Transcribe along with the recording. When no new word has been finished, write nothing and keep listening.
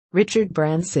Richard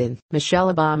Branson.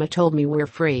 Michelle Obama told me we're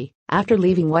free. After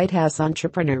leaving White House,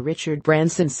 entrepreneur Richard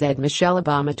Branson said Michelle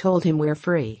Obama told him we're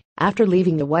free after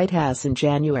leaving the White House in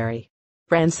January.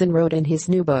 Branson wrote in his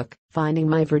new book, Finding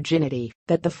My Virginity,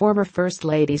 that the former First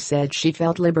Lady said she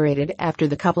felt liberated after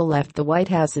the couple left the White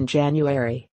House in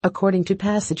January, according to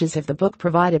passages of the book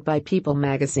provided by People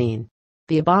magazine.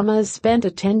 The Obamas spent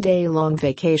a 10-day-long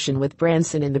vacation with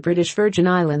Branson in the British Virgin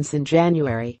Islands in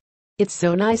January. "It's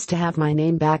so nice to have my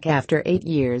name back after 8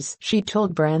 years," she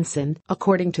told Branson,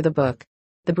 according to the book.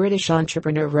 The British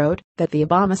entrepreneur wrote that the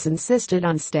Obamas insisted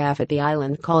on staff at the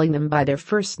island calling them by their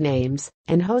first names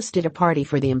and hosted a party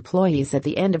for the employees at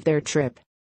the end of their trip.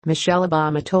 Michelle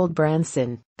Obama told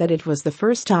Branson that it was the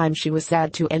first time she was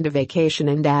sad to end a vacation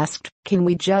and asked, "Can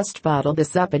we just bottle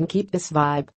this up and keep this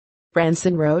vibe?"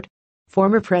 Branson wrote,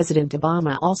 former President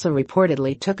Obama also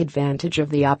reportedly took advantage of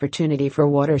the opportunity for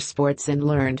water sports and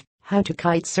learned how to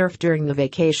kite surf during the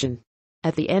vacation.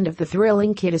 At the end of the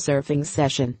thrilling kitesurfing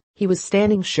session, he was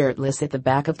standing shirtless at the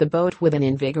back of the boat with an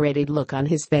invigorated look on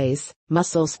his face,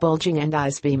 muscles bulging and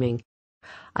eyes beaming.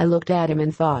 "I looked at him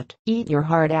and thought, eat your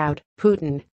heart out,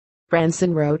 Putin,"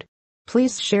 Branson wrote.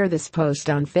 Please share this post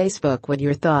on Facebook with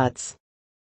your thoughts.